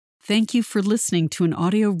Thank you for listening to an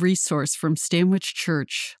audio resource from Stanwich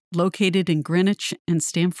Church, located in Greenwich and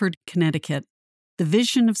Stamford, Connecticut. The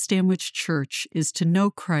vision of Stanwich Church is to know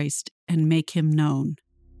Christ and make him known.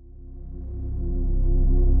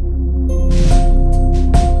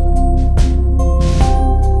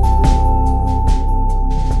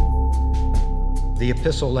 The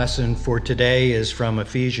epistle lesson for today is from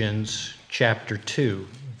Ephesians chapter 2,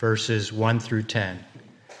 verses 1 through 10.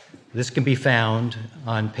 This can be found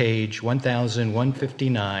on page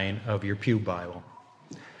 1159 of your Pew Bible.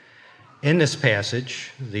 In this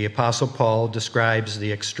passage, the Apostle Paul describes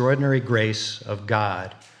the extraordinary grace of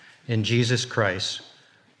God in Jesus Christ,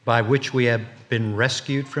 by which we have been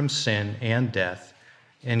rescued from sin and death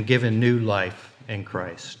and given new life in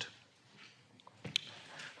Christ.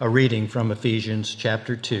 A reading from Ephesians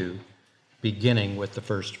chapter 2, beginning with the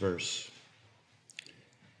first verse.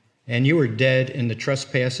 And you were dead in the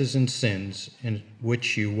trespasses and sins in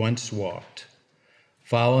which you once walked,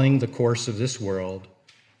 following the course of this world,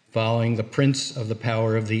 following the prince of the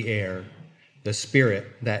power of the air, the spirit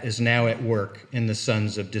that is now at work in the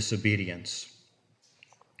sons of disobedience,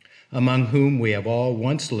 among whom we have all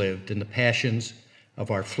once lived in the passions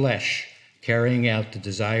of our flesh, carrying out the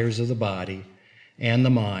desires of the body and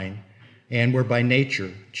the mind, and were by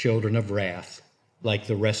nature children of wrath, like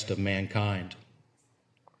the rest of mankind.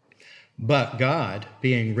 But God,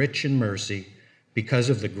 being rich in mercy, because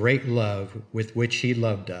of the great love with which he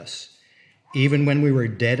loved us, even when we were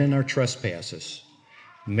dead in our trespasses,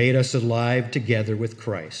 made us alive together with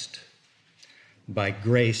Christ. By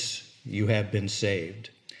grace you have been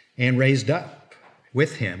saved, and raised up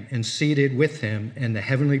with him, and seated with him in the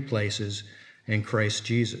heavenly places in Christ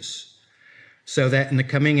Jesus, so that in the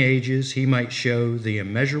coming ages he might show the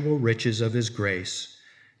immeasurable riches of his grace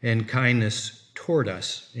and kindness toward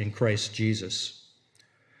us in Christ Jesus.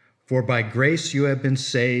 For by grace you have been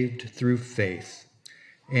saved through faith,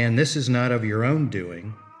 and this is not of your own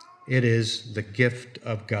doing, it is the gift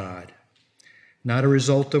of God, not a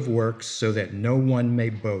result of works, so that no one may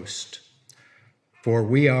boast. For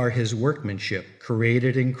we are his workmanship,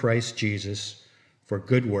 created in Christ Jesus for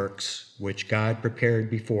good works, which God prepared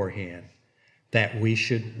beforehand, that we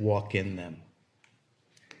should walk in them.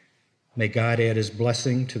 May God add his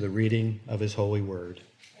blessing to the reading of his holy word.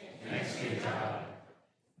 Thanks be to God.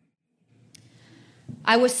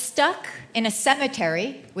 I was stuck in a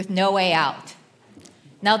cemetery with no way out.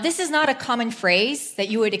 Now, this is not a common phrase that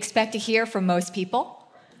you would expect to hear from most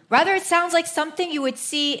people. Rather, it sounds like something you would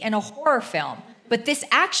see in a horror film. But this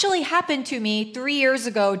actually happened to me 3 years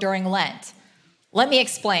ago during Lent. Let me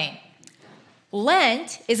explain.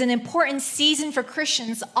 Lent is an important season for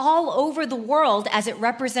Christians all over the world as it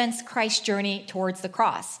represents Christ's journey towards the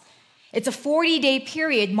cross. It's a 40-day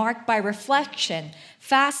period marked by reflection,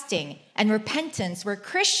 fasting, and repentance, where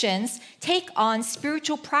Christians take on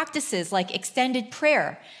spiritual practices like extended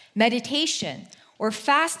prayer, meditation, or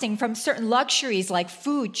fasting from certain luxuries like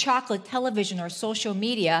food, chocolate, television, or social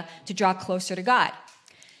media to draw closer to God.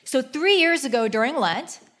 So 3 years ago during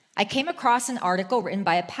Lent, I came across an article written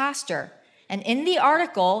by a pastor. And in the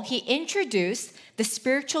article, he introduced the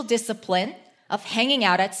spiritual discipline of hanging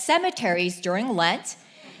out at cemeteries during Lent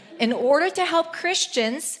in order to help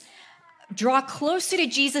Christians draw closer to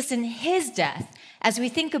Jesus in his death as we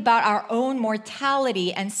think about our own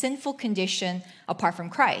mortality and sinful condition apart from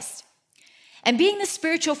Christ. And being the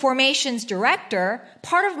spiritual formations director,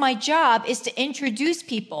 part of my job is to introduce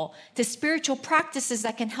people to spiritual practices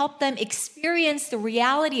that can help them experience the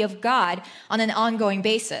reality of God on an ongoing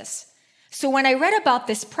basis. So when I read about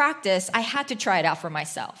this practice, I had to try it out for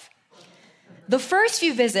myself. The first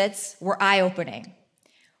few visits were eye-opening.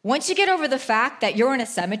 Once you get over the fact that you're in a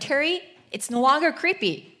cemetery, it's no longer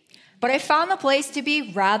creepy. But I found the place to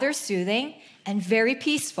be rather soothing and very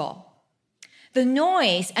peaceful. The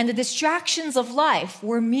noise and the distractions of life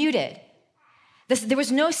were muted. There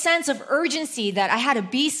was no sense of urgency that I had to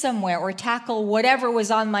be somewhere or tackle whatever was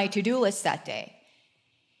on my to-do list that day.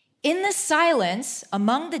 In the silence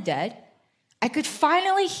among the dead, I could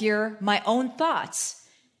finally hear my own thoughts,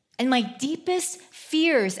 and my deepest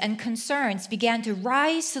fears and concerns began to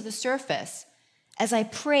rise to the surface as I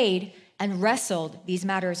prayed and wrestled these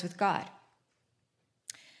matters with God.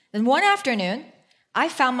 Then one afternoon, I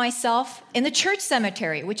found myself in the church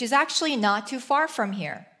cemetery, which is actually not too far from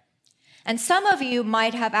here. And some of you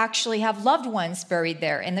might have loved ones buried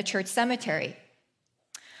there in the church cemetery.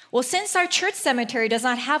 Well, since our church cemetery does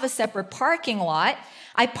not have a separate parking lot,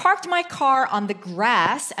 I parked my car on the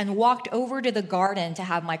grass and walked over to the garden to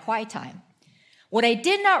have my quiet time. What I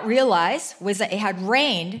did not realize was that it had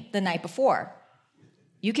rained the night before.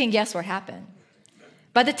 You can guess what happened.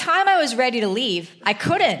 By the time I was ready to leave, I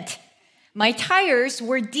couldn't. My tires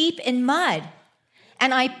were deep in mud,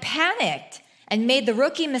 and I panicked and made the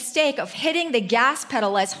rookie mistake of hitting the gas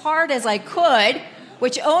pedal as hard as I could,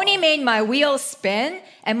 which only made my wheels spin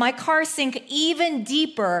and my car sink even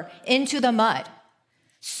deeper into the mud.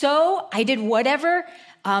 So I did what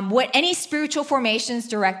any spiritual formations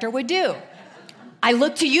director would do. I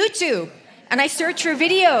looked to YouTube and I searched for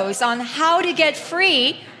videos on how to get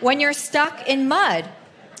free when you're stuck in mud.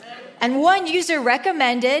 And one user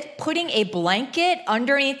recommended putting a blanket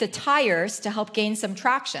underneath the tires to help gain some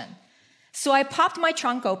traction. So I popped my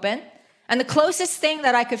trunk open, and the closest thing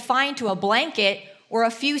that I could find to a blanket were a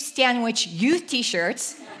few Stanwich youth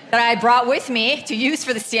t-shirts that I brought with me to use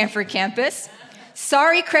for the Stanford campus.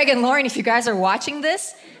 Sorry, Craig and Lauren, if you guys are watching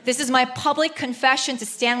this. This is my public confession to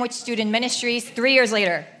Stanwich Student Ministries 3 years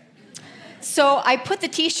later. So I put the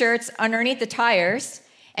t-shirts underneath the tires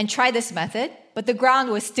and tried this method, but the ground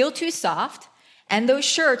was still too soft, and those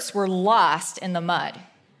shirts were lost in the mud.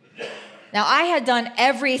 Now, I had done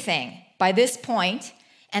everything by this point,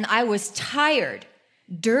 and I was tired,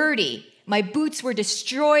 dirty. My boots were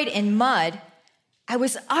destroyed in mud. I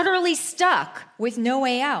was utterly stuck with no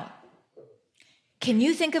way out. Can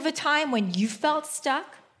you think of a time when you felt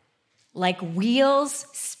stuck? Like wheels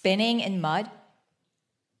spinning in mud?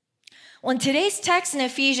 Well, in today's text in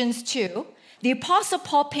Ephesians 2, the Apostle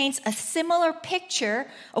Paul paints a similar picture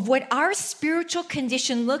of what our spiritual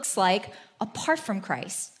condition looks like apart from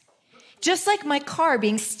Christ. Just like my car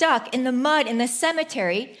being stuck in the mud in the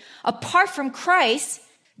cemetery, apart from Christ,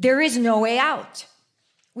 there is no way out.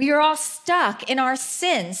 We are all stuck in our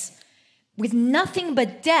sins with nothing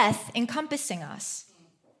but death encompassing us.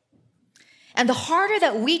 And the harder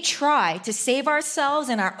that we try to save ourselves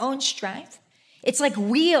in our own strength, it's like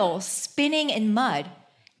wheels spinning in mud,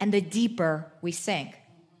 and the deeper we sink.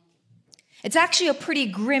 It's actually a pretty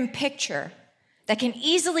grim picture that can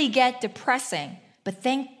easily get depressing, but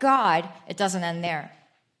thank God it doesn't end there.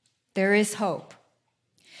 There is hope.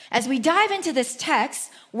 As we dive into this text,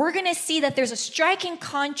 we're going to see that there's a striking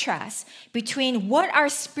contrast between what our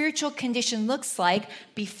spiritual condition looks like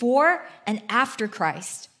before and after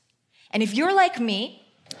Christ. And if you're like me,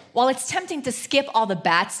 while it's tempting to skip all the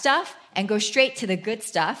bad stuff and go straight to the good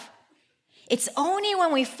stuff, it's only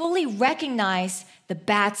when we fully recognize the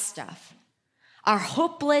bad stuff, our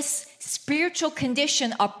hopeless spiritual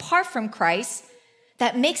condition apart from Christ,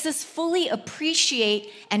 that makes us fully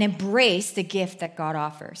appreciate and embrace the gift that God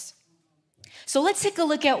offers. So let's take a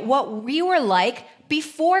look at what we were like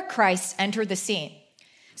before Christ entered the scene.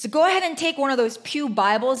 So go ahead and take one of those pew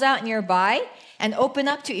Bibles out nearby and open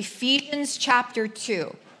up to Ephesians chapter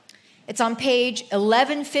 2. It's on page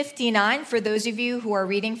 1159 for those of you who are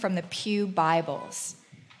reading from the Pew Bibles.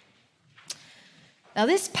 Now,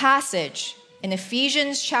 this passage in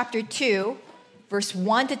Ephesians chapter 2, verse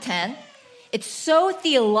 1 to 10, it's so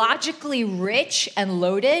theologically rich and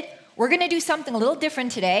loaded. We're going to do something a little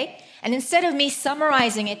different today. And instead of me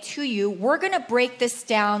summarizing it to you, we're going to break this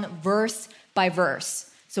down verse by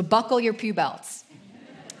verse. So buckle your pew belts.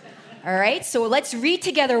 All right, so let's read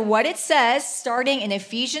together what it says, starting in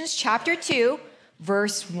Ephesians chapter 2,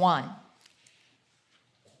 verse 1.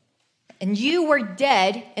 And you were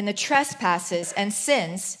dead in the trespasses and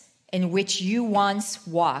sins in which you once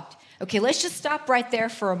walked. Okay, let's just stop right there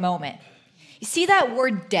for a moment. You see that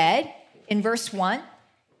word dead in verse 1?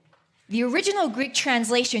 The original Greek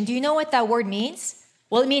translation, do you know what that word means?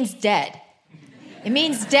 Well, it means dead. It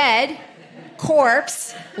means dead,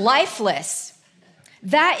 corpse, lifeless.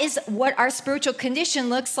 That is what our spiritual condition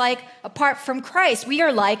looks like apart from Christ. We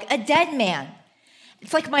are like a dead man.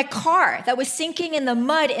 It's like my car that was sinking in the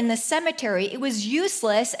mud in the cemetery. It was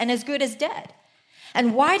useless and as good as dead.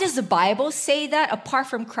 And why does the Bible say that apart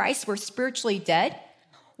from Christ, we're spiritually dead?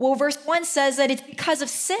 Well, verse 1 says that it's because of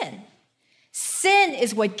sin. Sin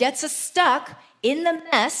is what gets us stuck in the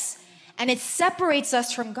mess, and it separates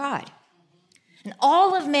us from God. And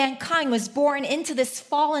all of mankind was born into this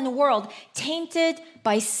fallen world, tainted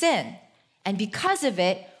by sin. And because of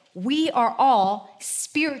it, we are all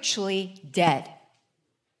spiritually dead.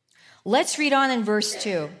 Let's read on in verse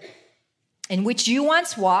 2. In which you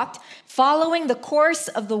once walked, following the course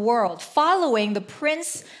of the world, following the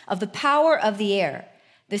prince of the power of the air,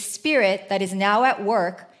 the spirit that is now at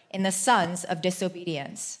work in the sons of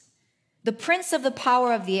disobedience. The prince of the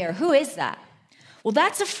power of the air, who is that? Well,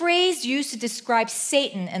 that's a phrase used to describe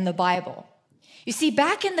Satan in the Bible. You see,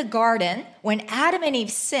 back in the garden, when Adam and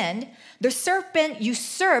Eve sinned, the serpent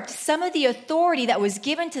usurped some of the authority that was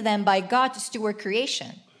given to them by God to steward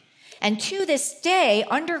creation. And to this day,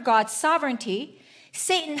 under God's sovereignty,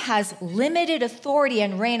 Satan has limited authority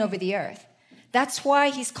and reign over the earth. That's why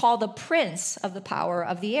he's called the prince of the power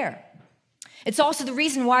of the air. It's also the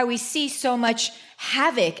reason why we see so much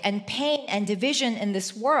havoc and pain and division in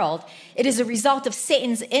this world. It is a result of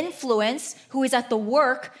Satan's influence, who is at the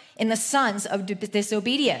work in the sons of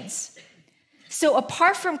disobedience. So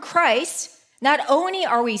apart from Christ, not only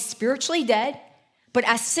are we spiritually dead, but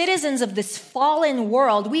as citizens of this fallen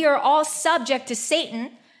world, we are all subject to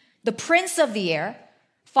Satan, the prince of the air,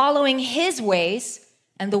 following his ways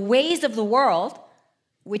and the ways of the world,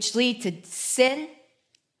 which lead to sin,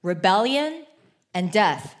 rebellion, and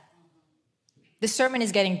death. This sermon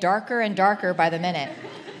is getting darker and darker by the minute.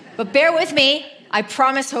 But bear with me, I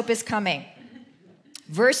promise hope is coming.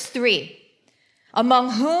 Verse 3,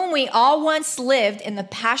 among whom we all once lived in the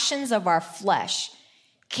passions of our flesh,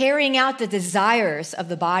 carrying out the desires of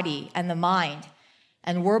the body and the mind,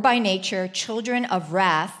 and were by nature children of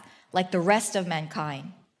wrath like the rest of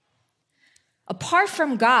mankind. Apart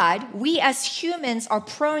from God, we as humans are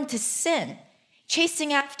prone to sin,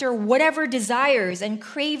 chasing after whatever desires and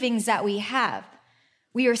cravings that we have.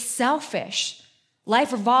 We are selfish.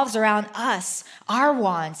 Life revolves around us, our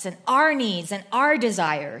wants and our needs and our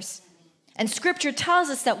desires. And Scripture tells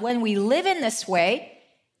us that when we live in this way,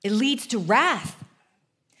 it leads to wrath.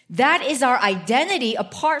 That is our identity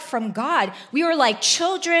apart from God. We are like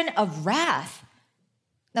children of wrath.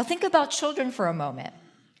 Now think about children for a moment.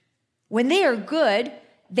 When they are good,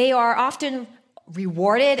 they are often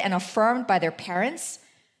rewarded and affirmed by their parents.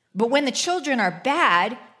 But when the children are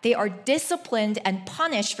bad, they are disciplined and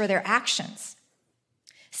punished for their actions.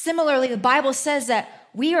 Similarly, the Bible says that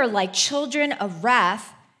we are like children of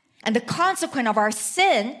wrath, and the consequence of our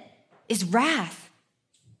sin is wrath.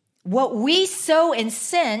 What we sow in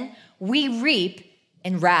sin, we reap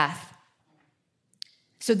in wrath.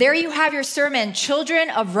 So there you have your sermon, Children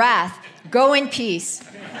of Wrath. Go in peace.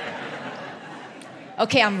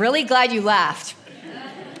 Okay, I'm really glad you laughed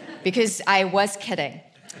because I was kidding.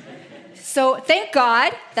 So thank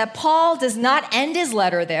God that Paul does not end his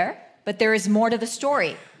letter there, but there is more to the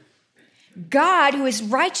story. God, who is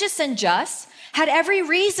righteous and just, had every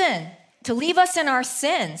reason to leave us in our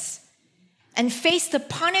sins and face the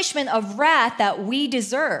punishment of wrath that we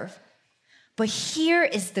deserve. But here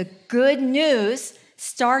is the good news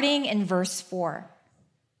starting in verse 4.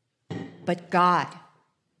 But God.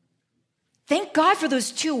 Thank God for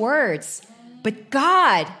those two words. But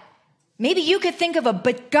God. Maybe you could think of a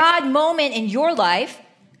but God moment in your life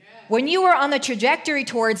when you were on the trajectory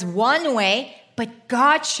towards one way, but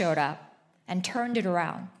God showed up and turned it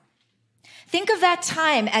around. Think of that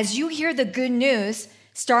time as you hear the good news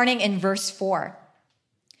starting in verse 4.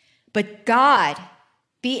 But God,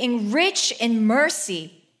 being rich in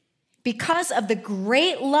mercy, because of the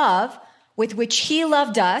great love with which he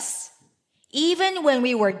loved us, even when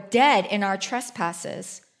we were dead in our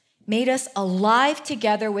trespasses, made us alive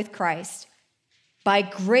together with Christ. By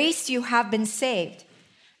grace you have been saved,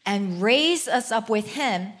 and raised us up with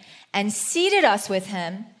him, and seated us with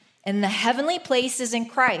him in the heavenly places in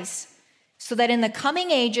Christ, so that in the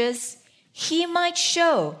coming ages he might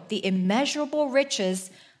show the immeasurable riches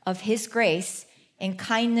of his grace and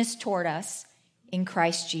kindness toward us in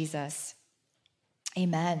Christ Jesus.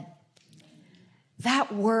 Amen.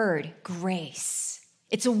 That word, grace,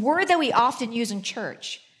 it's a word that we often use in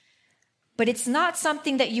church, but it's not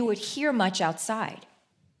something that you would hear much outside.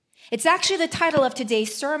 It's actually the title of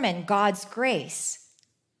today's sermon, God's grace.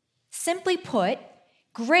 Simply put,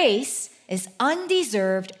 grace is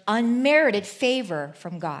undeserved, unmerited favor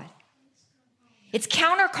from God. It's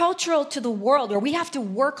countercultural to the world where we have to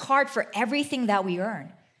work hard for everything that we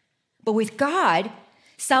earn. But with God,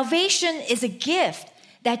 salvation is a gift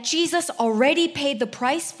that Jesus already paid the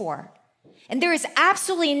price for. And there is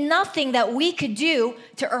absolutely nothing that we could do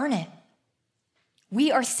to earn it.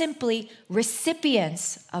 We are simply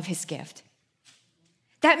recipients of his gift.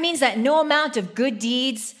 That means that no amount of good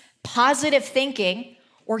deeds, positive thinking,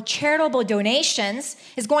 or charitable donations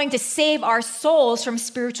is going to save our souls from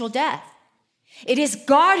spiritual death. It is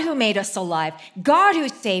God who made us alive, God who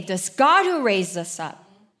saved us, God who raised us up.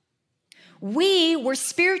 We were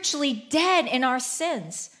spiritually dead in our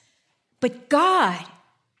sins, but God,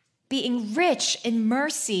 being rich in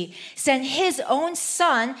mercy, sent his own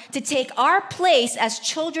son to take our place as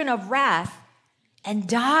children of wrath and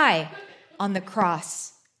die on the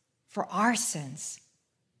cross for our sins.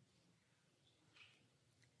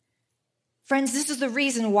 Friends, this is the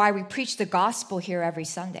reason why we preach the gospel here every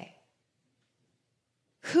Sunday.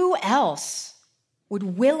 Who else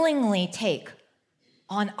would willingly take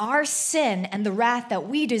on our sin and the wrath that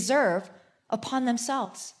we deserve upon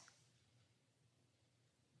themselves?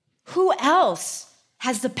 Who else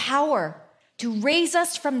has the power to raise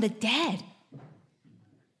us from the dead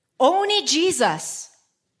Only Jesus.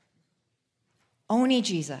 Only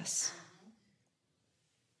Jesus.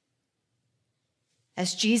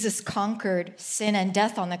 As Jesus conquered sin and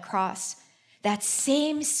death on the cross, that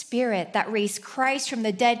same Spirit that raised Christ from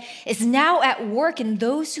the dead is now at work in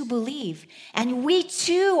those who believe. And we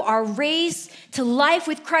too are raised to life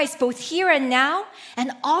with Christ, both here and now,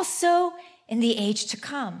 and also in the age to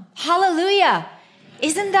come. Hallelujah.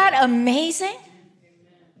 Isn't that amazing?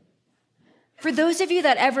 For those of you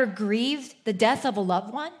that ever grieved the death of a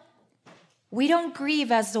loved one, we don't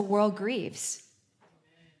grieve as the world grieves.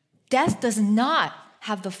 Death does not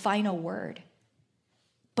have the final word.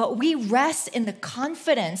 But we rest in the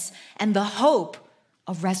confidence and the hope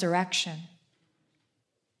of resurrection.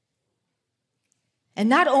 And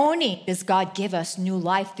not only does God give us new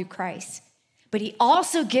life through Christ, but he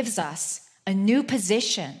also gives us a new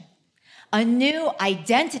position, a new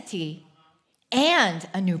identity, and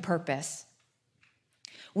a new purpose.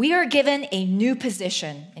 We are given a new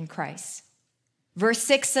position in Christ. Verse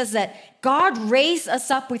 6 says that God raised us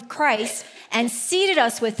up with Christ and seated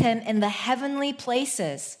us with him in the heavenly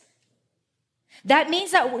places. That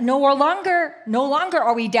means that no longer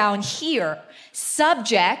are we down here,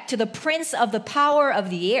 subject to the prince of the power of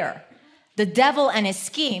the air, the devil and his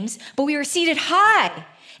schemes, but we are seated high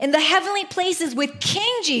in the heavenly places with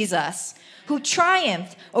King Jesus, who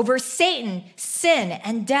triumphed over Satan, sin,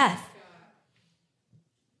 and death.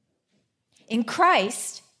 In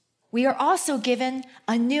Christ, we are also given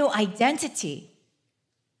a new identity.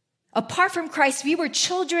 Apart from Christ, we were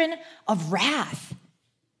children of wrath.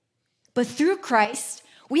 But through Christ,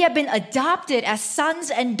 we have been adopted as sons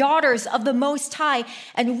and daughters of the Most High,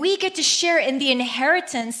 and we get to share in the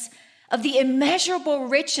inheritance of the immeasurable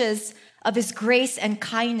riches of his grace and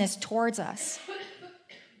kindness towards us.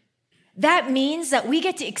 That means that we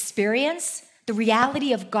get to experience the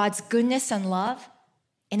reality of God's goodness and love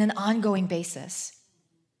in an ongoing basis.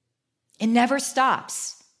 It never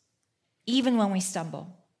stops, even when we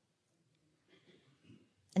stumble.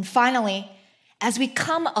 And finally, as we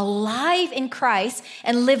come alive in Christ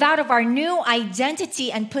and live out of our new identity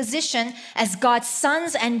and position as God's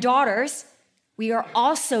sons and daughters, we are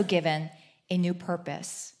also given a new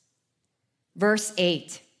purpose. Verse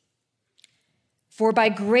 8, for by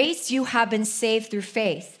grace you have been saved through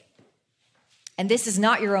faith. And this is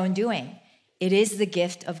not your own doing. It is the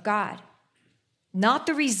gift of God, not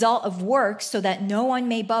the result of works, so that no one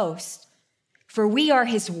may boast. For we are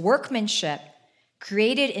his workmanship,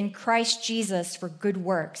 created in Christ Jesus for good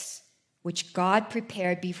works, which God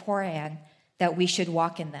prepared beforehand that we should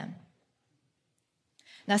walk in them.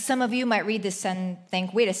 Now, some of you might read this and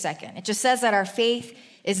think, wait a second. It just says that our faith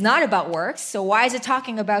is not about works, so why is it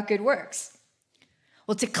talking about good works?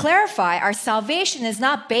 Well, to clarify, our salvation is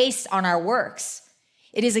not based on our works.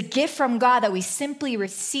 It is a gift from God that we simply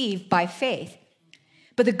receive by faith.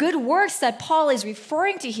 But the good works that Paul is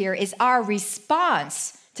referring to here is our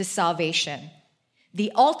response to salvation,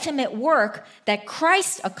 the ultimate work that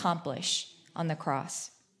Christ accomplished on the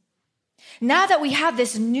cross. Now that we have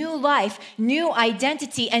this new life, new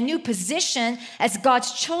identity, and new position as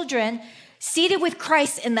God's children, seated with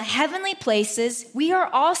Christ in the heavenly places, we are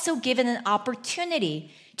also given an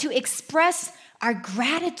opportunity to express our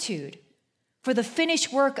gratitude for the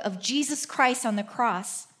finished work of Jesus Christ on the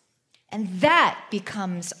cross. And that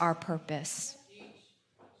becomes our purpose.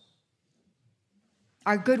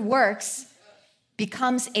 Our good works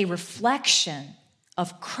becomes a reflection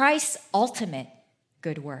of Christ's ultimate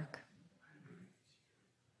good work.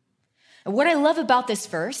 And what I love about this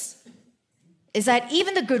verse is that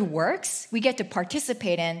even the good works we get to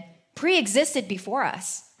participate in pre-existed before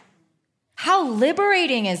us. How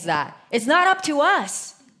liberating is that? It's not up to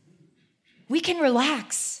us. We can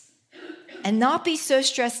relax and not be so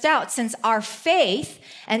stressed out, since our faith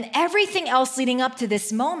and everything else leading up to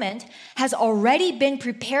this moment has already been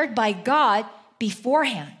prepared by God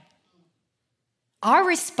beforehand. Our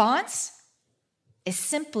response is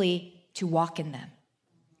simply to walk in them.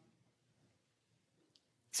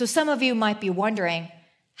 So some of you might be wondering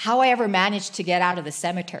how I ever managed to get out of the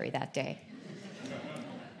cemetery that day.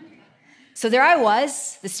 So there I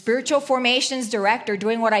was, the spiritual formations director,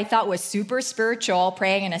 doing what I thought was super spiritual,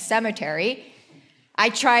 praying in a cemetery. I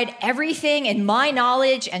tried everything in my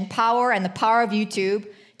knowledge and power and the power of YouTube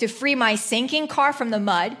to free my sinking car from the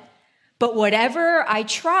mud. But whatever I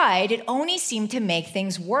tried, it only seemed to make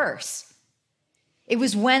things worse. It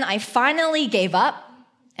was when I finally gave up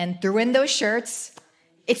and threw in those shirts,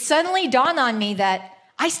 it suddenly dawned on me that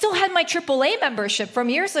I still had my AAA membership from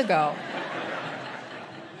years ago.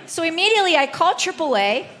 So immediately I called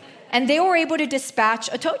AAA, and they were able to dispatch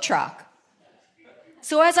a tow truck.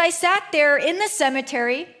 So as I sat there in the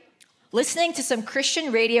cemetery, listening to some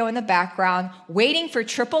Christian radio in the background, waiting for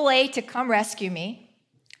AAA to come rescue me.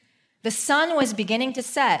 The sun was beginning to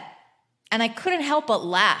set, and I couldn't help but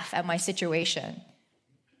laugh at my situation.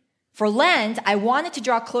 For Lent, I wanted to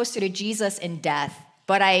draw closer to Jesus in death,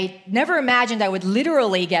 but I never imagined I would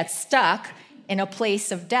literally get stuck in a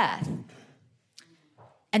place of death.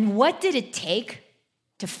 And what did it take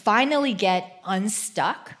to finally get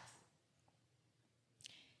unstuck?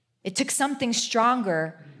 It took something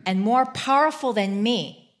stronger and more powerful than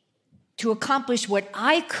me to accomplish what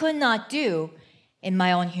I could not do in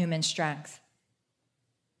my own human strength.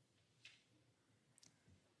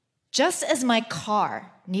 Just as my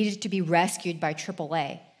car needed to be rescued by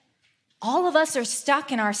AAA, all of us are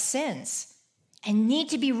stuck in our sins and need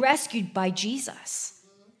to be rescued by Jesus,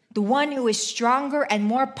 the one who is stronger and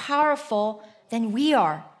more powerful than we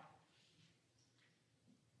are.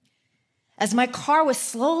 As my car was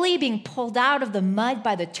slowly being pulled out of the mud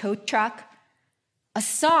by the tow truck, a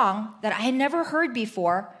song that I had never heard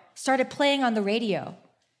before started playing on the radio.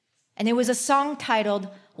 And it was a song titled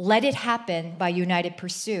 "Let It Happen" by United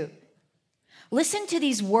Pursuit. Listen to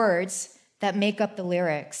these words that make up the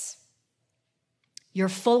lyrics. You're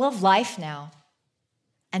full of life now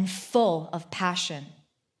and full of passion.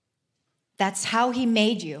 That's how he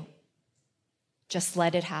made you. Just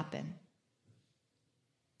let it happen.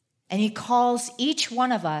 And he calls each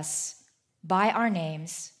one of us by our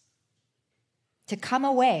names to come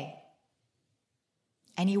away.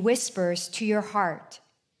 And he whispers to your heart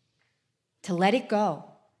to let it go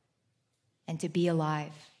and to be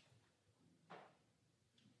alive.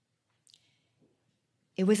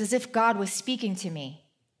 It was as if God was speaking to me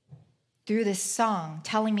through this song,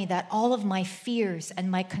 telling me that all of my fears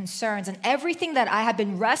and my concerns and everything that I had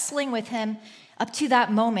been wrestling with him up to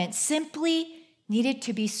that moment simply needed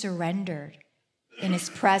to be surrendered in his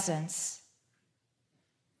presence.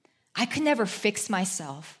 I could never fix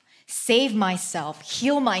myself, save myself,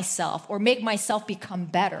 heal myself, or make myself become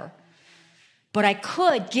better. But I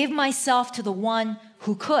could give myself to the one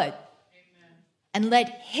who could. Amen. And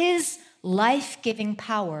let his life-giving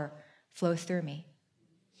power flow through me.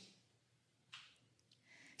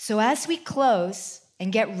 So as we close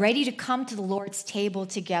and get ready to come to the Lord's table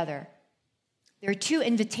together, there are two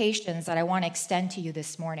invitations that I want to extend to you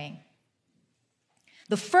this morning.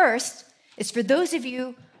 The first is for those of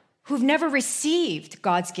you who've never received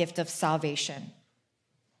God's gift of salvation.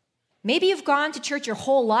 Maybe you've gone to church your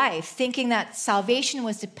whole life thinking that salvation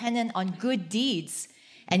was dependent on good deeds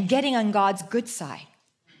and getting on God's good side.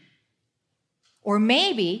 Or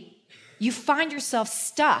maybe you find yourself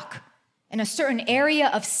stuck in a certain area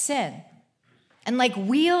of sin, and like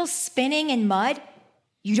wheels spinning in mud,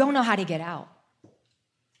 you don't know how to get out.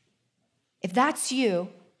 If that's you,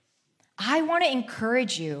 I want to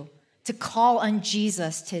encourage you to call on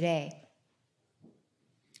Jesus today.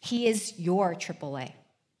 He is your AAA.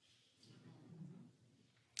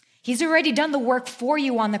 He's already done the work for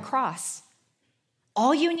you on the cross.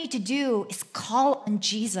 All you need to do is call on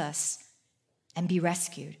Jesus and be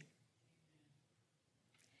rescued.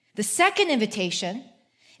 The second invitation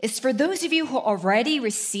is for those of you who already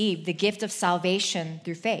received the gift of salvation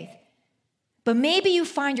through faith. But maybe you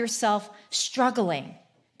find yourself struggling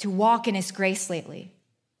to walk in his grace lately.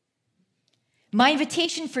 My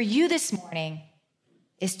invitation for you this morning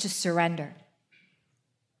is to surrender.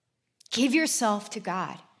 Give yourself to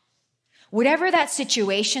God. Whatever that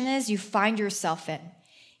situation is you find yourself in,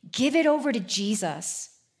 give it over to Jesus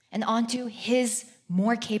and onto his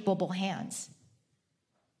more capable hands.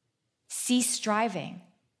 Cease striving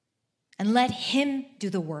and let him do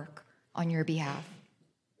the work on your behalf.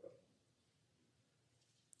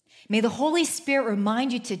 May the Holy Spirit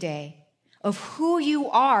remind you today of who you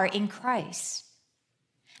are in Christ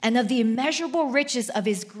and of the immeasurable riches of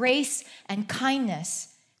his grace and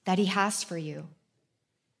kindness that he has for you.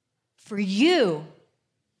 For you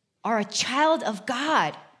are a child of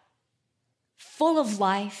God, full of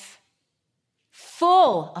life,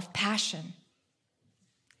 full of passion,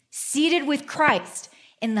 seated with Christ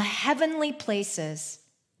in the heavenly places.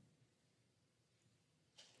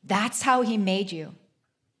 That's how he made you.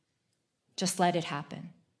 Just let it happen.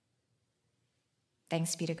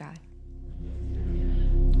 Thanks be to God.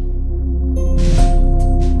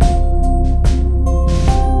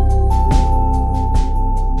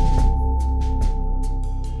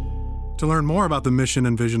 To learn more about the mission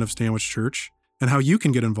and vision of Stanwich Church and how you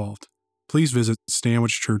can get involved, please visit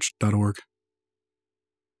stanwichchurch.org.